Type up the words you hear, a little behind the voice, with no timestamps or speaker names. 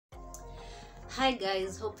Hi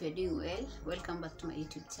guys, hope you're doing well. Welcome back to my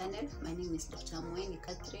YouTube channel. My name is Dr. Mweni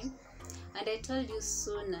Catherine, and I told you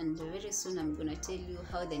soon and very soon I'm gonna tell you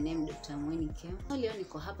how the name Dr. Mweni came. Leo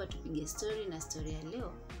niko hapa tupige story, na story ya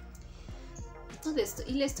leo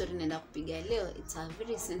ile story naenda kupiga leo, it's a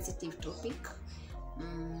very sensitive topic.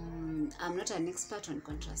 I'm not an expert on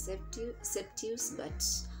contraceptives, but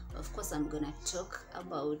of course I'm gonna talk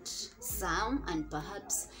about some and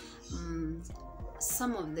perhaps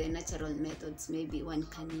some of the natural methods maybe one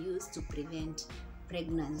can use to prevent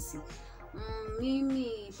pregnancy.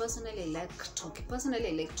 Me personally I like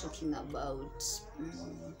talking about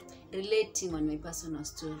relating on my personal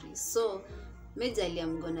stories. So majorly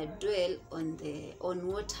I'm gonna dwell on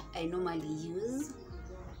what I normally use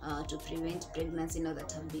to prevent pregnancy now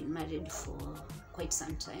that I've been married for quite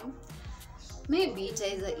some time. Maybe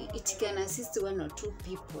it can assist one or two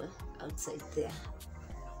people outside there.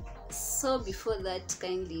 So before that,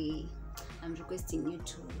 kindly I'm requesting you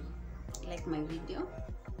to like my video,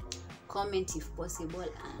 comment if possible,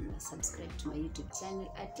 and subscribe to my YouTube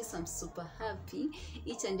channel. At least I'm super happy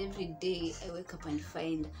each and every day I wake up and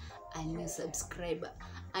find a new subscriber,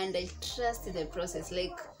 and I trust the process.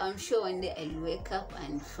 Like, I'm sure one day I'll wake up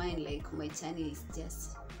and find like my channel is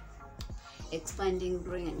just expanding,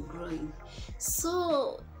 growing and growing.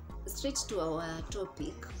 So straight to our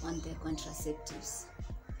topic on the contraceptives.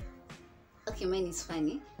 Okay, mine is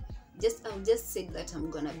funny. I've just said that I'm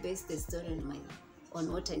gonna base the story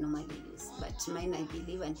on what I normally use, but mine I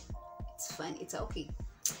believe, and it's fun. It's okay.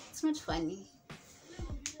 It's not funny.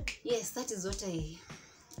 Yes, that is what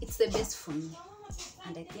it's the best for me,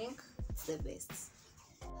 and I think it's the best.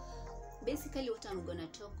 Basically, what I'm gonna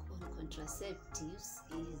talk on contraceptives is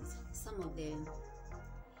some of the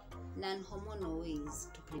non-hormonal ways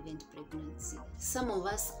to prevent pregnancy. Some of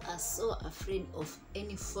us are so afraid of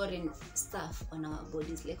any foreign stuff on our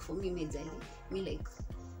bodies. Like for me, majorly,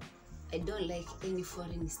 I don't like any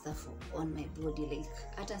foreign stuff on my body. Like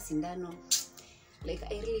ata sindano, like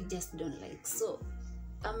I really just don't like. So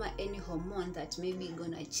any hormone that maybe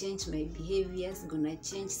gonna change my behaviors, gonna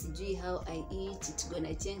change sijui how I eat, it's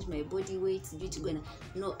gonna change my body weight, I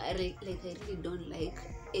really don't like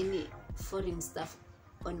any foreign stuff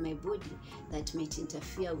on my body that might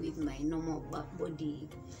interfere with my normal body,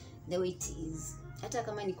 the way it is. Hata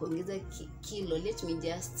kama ni kuongeza kilo, let me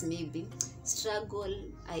just maybe struggle,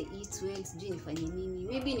 I eat well, sijui nifanye nini,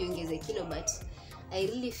 maybe niongeze kilo, but I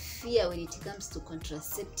really fear when it comes to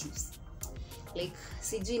contraceptives. Like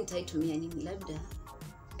sijui nitaitumia nini, labda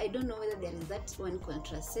I don't know whether there is that one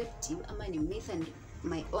contraceptive ama ni myth and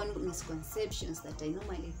my own misconceptions that I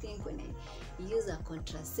normally think when I use a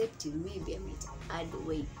contraceptive, maybe I might add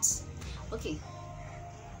weight. Okay,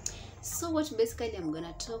 so what basically I'm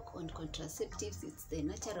gonna talk on contraceptives, it's the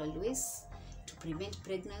natural ways to prevent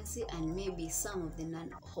pregnancy, and maybe some of the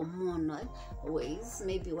non-hormonal ways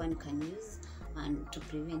maybe one can use and to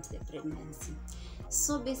prevent the pregnancy.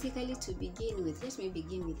 So basically, to begin with, let me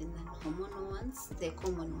begin with the non-hormonal ones, the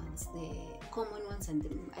common ones,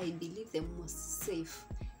 and I believe the most safe.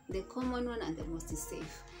 The common one and the most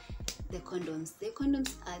safe, the condoms. The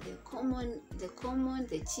condoms are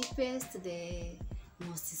the cheapest, the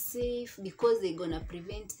most safe, because they're gonna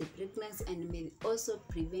prevent the pregnancy and may also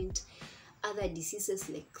prevent other diseases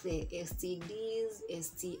like the STDs,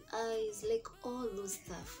 STIs, like all those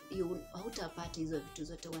stuff. You hautapata hizo vitu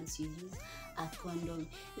zote once you use a condom.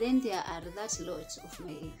 Then there are that lot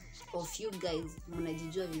of you guys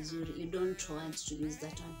mnajijua vizuri, you don't want to use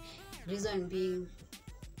that one. Reason being,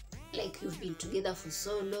 like you've been together for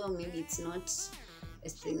so long, maybe it's not,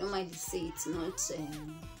 as they normally say, it's not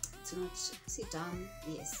sitam.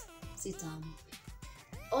 Yes, sitam.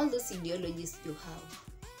 All those ideologies you have,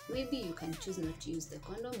 maybe you can choose not to use the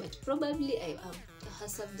condom, but probably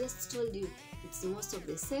as I've just told you, it's most of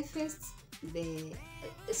the safest method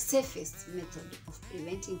of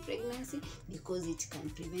preventing pregnancy, because it can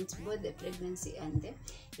prevent both the pregnancy and the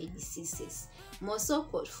diseases. More so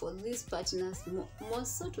for these partners, more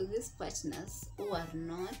so to these partners who are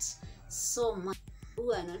not so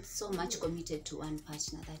much committed to one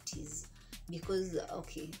partner. That is because,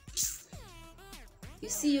 okay, you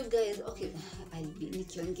see you guys, okay, I'll be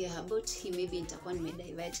nikiongea about him, maybe nitakuwa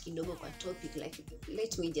nimedivert kidogo kwa topic, like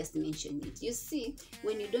let me just mention it. You see,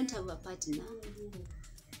 when you don't have a partner,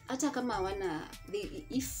 hata kama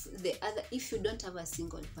if you don't have a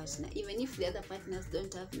single partner, even if the other partners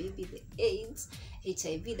don't have maybe the AIDS,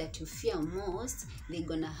 HIV that you fear most, they're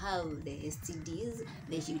gonna have the STDs,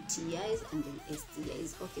 the UTIs and the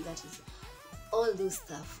STIs. Okay, that is all those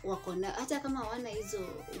stuff. Wakona hata kama wana hizo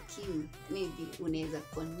ukimwi, maybe unaweza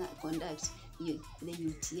conduct the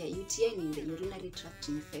UTI in the urinary tract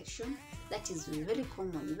infection. That is very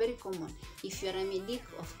common, very common. If you are a medic,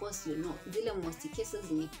 of course you know zile most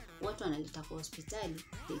cases ni watu wanaleta kwa hospitali,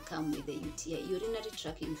 they come with the UTI, urinary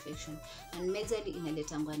tract infection, and majorly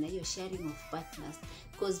inaletangwa na hiyo sharing of partners.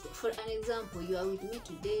 Because for an example, you are with me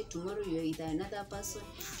today, tomorrow you are with another person,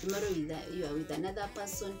 tomorrow you are with another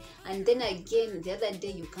person, and then again the other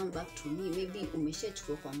day you come back to me, maybe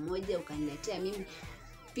umeshachukua kwa mmoja ukaniletea mimi,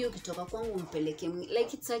 pia ukitoka kwangu umpeleke,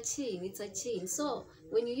 like it's a chain. So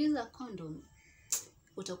when you use a condom,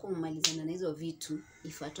 utakuwa umalizana na hizo vitu,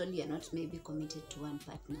 if at all you are not maybe committed to one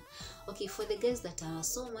partner. Okay, for the guys that are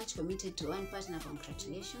so much committed to one partner,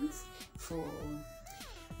 congratulations for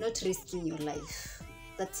not risking your life.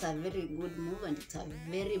 That's a very good move, and it's a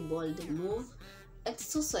very bold move.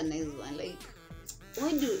 It's also a nice one. Like,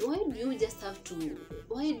 why do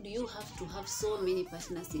you have to have so many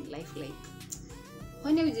partners in life? Like,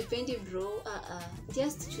 when you depend, bro,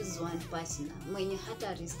 just choose one partner mwenye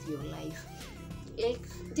hata risk your life.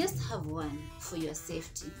 Like, just have one for your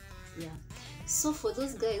safety. Yeah. So for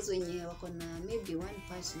those guys when you wako na maybe one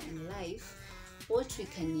partner in life, what we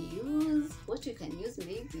can use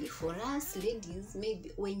maybe for us ladies,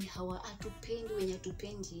 maybe when hatupendi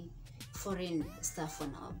foreign stuff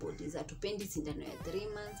on our bodies, hatupendi sindano ya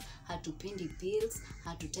 3 months, hatupendi pills,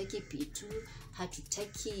 hatutaki P2,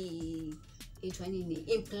 hatutaki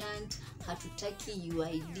implant, hatutaki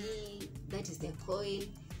UID, that is the coil,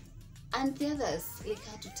 and the others, like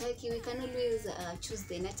hatutaki, we can always choose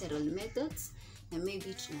the natural methods, and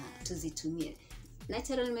maybe tuzitumie.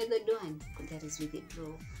 Natural method one, that is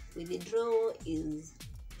withdrawal. Withdrawal is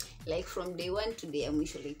like from day one to day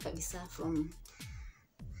mwisho, like kabisa, from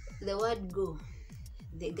the word go,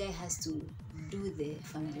 the guy has to do the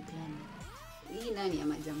family planning. Hii nani ya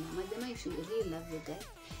majama, if you really love your guy,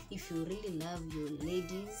 if you really love your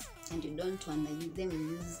ladies and you don't want to use them,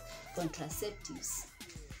 use contraceptives.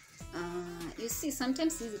 You see,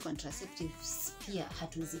 sometimes these contraceptives pia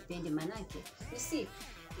hatuzipendi manake. You see,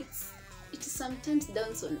 it sometimes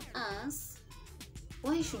downs on us.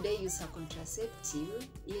 Why should I use a contraceptive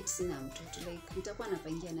yet sina mtoto? Like, nitakuwa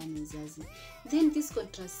napangia nani mzazi? Then these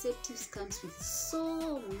contraceptives comes with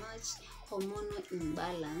so much hormonal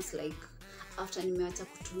imbalance. Like, after nimeacha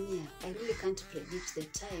kutumia, I really can't predict the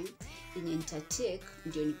time yenye nitatake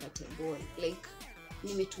ndio nipate ball. Like,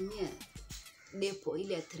 nimetumia depo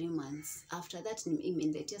ile 3 months, after that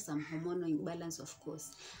imeniletea some hormonal imbalance, of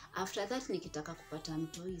course. After that nikitaka kupata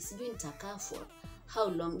mtoi, sijui nitakaa for how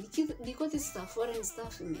long, because this is a foreign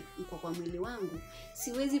stuff iko kwa mwili wangu,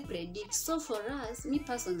 siwezi predict. So for us, me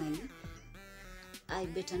personally, I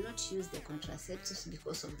better not use the contraceptives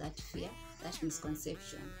because of that fear, that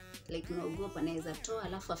misconception. Like, naogopa naweza toa,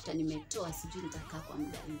 alafu after nimetoa sijui nitakaa kwa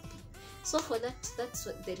muda upi. So for that's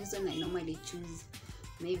the reason I normally choose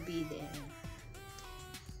maybe the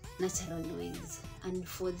natural ways. And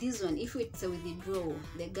for this one, if it's a withdrawal,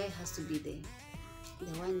 the guy has to be the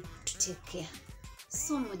one to take care.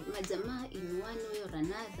 So majama, in one way or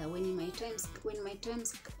another, when my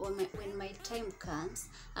time comes,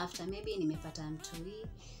 after maybe nimepata mtoi,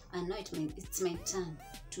 and now it's my turn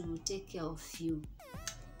to take care of you,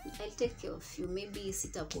 I'll take care of you. Maybe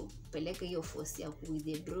sitakupeleka hiyo force ya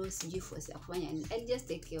withdraw, sijui force ya kufanya, I'll just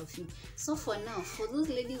take care of you. So for now, for those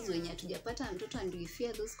ladies when hatujapata mtoto and we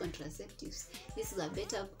fear those contraceptives, this is a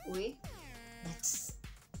better way, but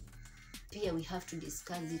here we have to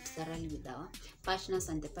discuss it thoroughly with our partners,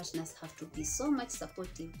 and the partners have to be so much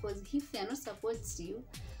supportive, because if they are not supporting you,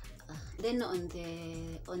 then on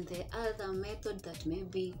the other method that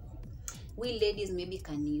maybe we ladies maybe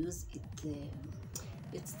can use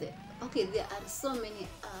it, okay, there are so many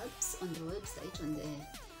apps on the website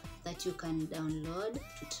that you can download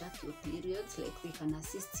to track your periods. Like, they can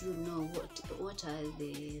assist you know what are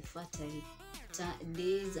the fertile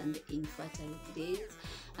days and the infertile days,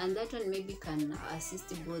 and that one maybe can assist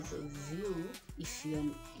both of you if you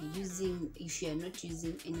are not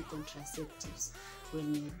using any contraceptives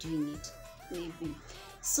when you're doing it, maybe.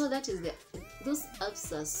 So that is those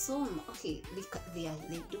apps are so okay. They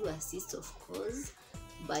do assist, of course,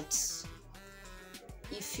 but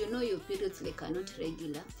if you know your periods like are not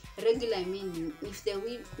regular, I mean if the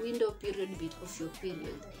window period bit of your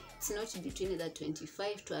period, it's not between the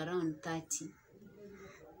 25 to around 30,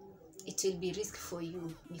 it will be risk for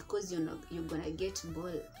you, because you're gonna get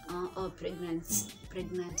or pregnant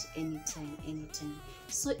anytime.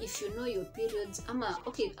 So if you know your periods,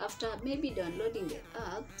 okay, after maybe downloading the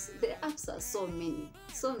apps are so many,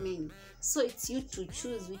 so it's you to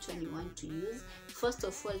choose which one you want to use. First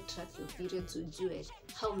of all, track your periods with you.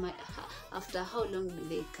 After how long do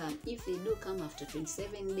they come? If they do come after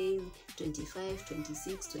 27 days, 25,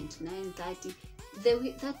 26, 29, 30,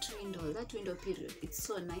 that window period, it's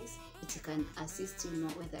so nice. It can assist you know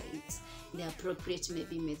whether it's the appropriate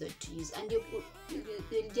maybe method to use, and you'll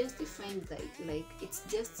just find that like it's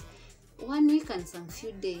just 1 week and some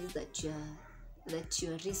few days that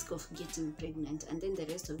you're risk of getting pregnant, and then the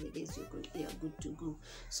rest of the days you're good to go.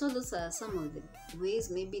 So those are some of the ways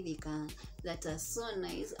maybe that are so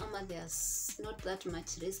nice, there's not that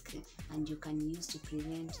much risk, and you can use to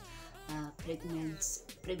prevent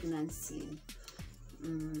pregnancy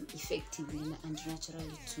effectively and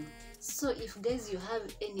naturally too. So if guys you have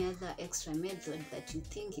any other extra method that you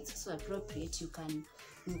think it's also appropriate, you can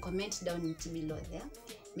comment down below there.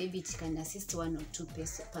 Maybe it can assist 1 or 2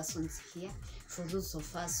 persons here, for those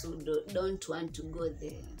of us who don't want to go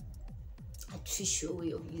the artificial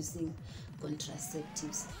way of using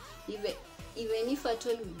contraceptives. Even if at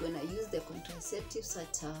all we're gonna use the contraceptives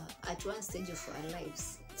at one stage of our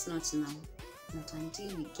lives, it's not now, not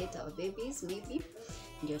until we get our babies, maybe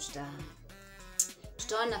ndio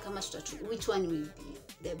tutaona kama which one will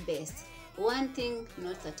be the best. One thing,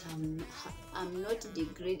 not that I'm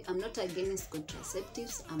not against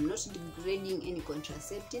contraceptives, I'm not degrading any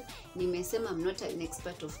contraceptive. Nimesema I'm not an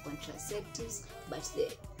expert of contraceptives, but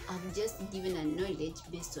I've just given a knowledge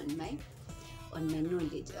based on my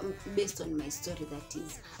knowledge, based on my story, that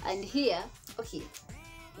is. And here, okay,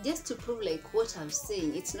 just to prove like what I'm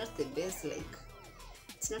saying, it's not the best, like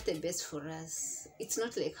it's not the best for us. It's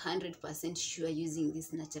not like 100% sure using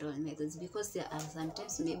these natural methods, because there are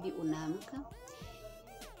sometimes maybe unaamka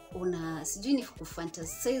sijui ni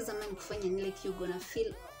kufantasize ama kufanya ni like you're gonna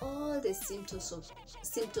feel all the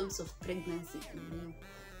symptoms of pregnancy.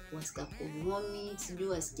 Wasikia vomit, sijui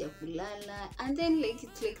wasikia kulala, and then like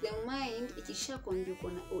it's like the mind ikishakwambia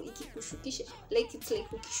kuna ikikushukisha, like it's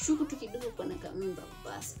like ukishuku tu kidogo kuna kamimba,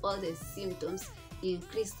 bas all the symptoms,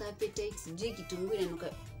 increased appetite, sijui kitunguu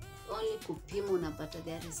inanuka, only kupima unapata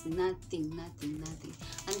there is nothing.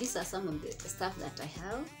 And these are some of the stuff that I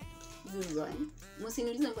have. This one,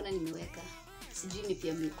 msiniulize mbona nimeweka, sijui ni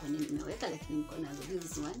pia mimi kwa nini nimeweka, lakini niko nazo.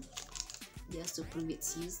 This one just to prove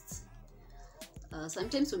it's used.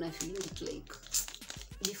 Sometimes when I feel it like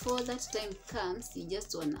before that time comes, you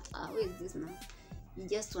just wanna where is this now? You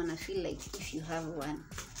just wanna feel like if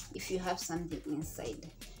you have something inside.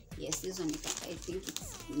 Yes, this one I think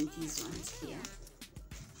it's in these ones here.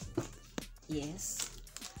 Yes,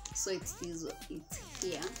 so it's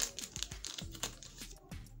here.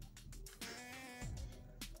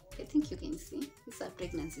 I think you can see these are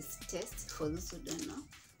pregnancy tests for those who don't know.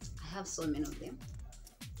 I have so many of them.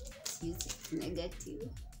 Use negative,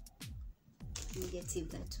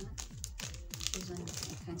 that one. This one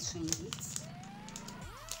I can't find it.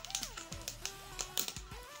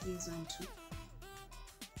 This one too.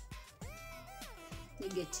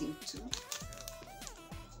 Negative too.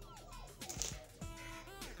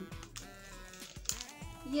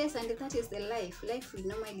 Yes, and that is the life we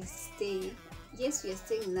normally stay. Yes, we are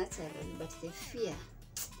staying natural, but the fear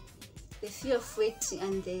of waiting,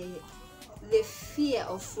 and the fear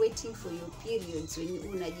of waiting for your periods when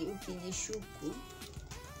ukijishuku,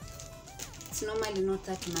 it's normally not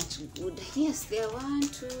that much good. Yes, there are 1, 2,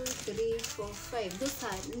 3, 4, 5. Those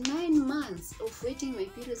are 9 months of waiting my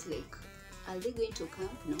periods. Like, are they going to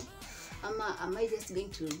come? No. Am I just going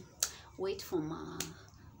to wait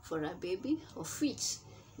for a baby? Of which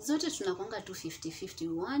zote tunakonga tu 50-50.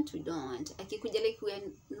 We want, we don't want. Akikuja like we are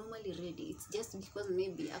normally ready. It's just because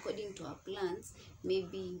maybe according to our plans,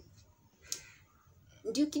 maybe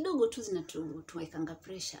ndio kidogo tu zinatuwekanga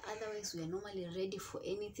pressure. Otherwise we are normally ready for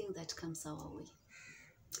anything that comes our way.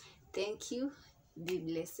 Thank you. Be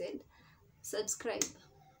blessed. Subscribe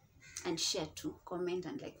and share too. Comment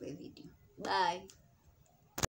and like the video. Bye.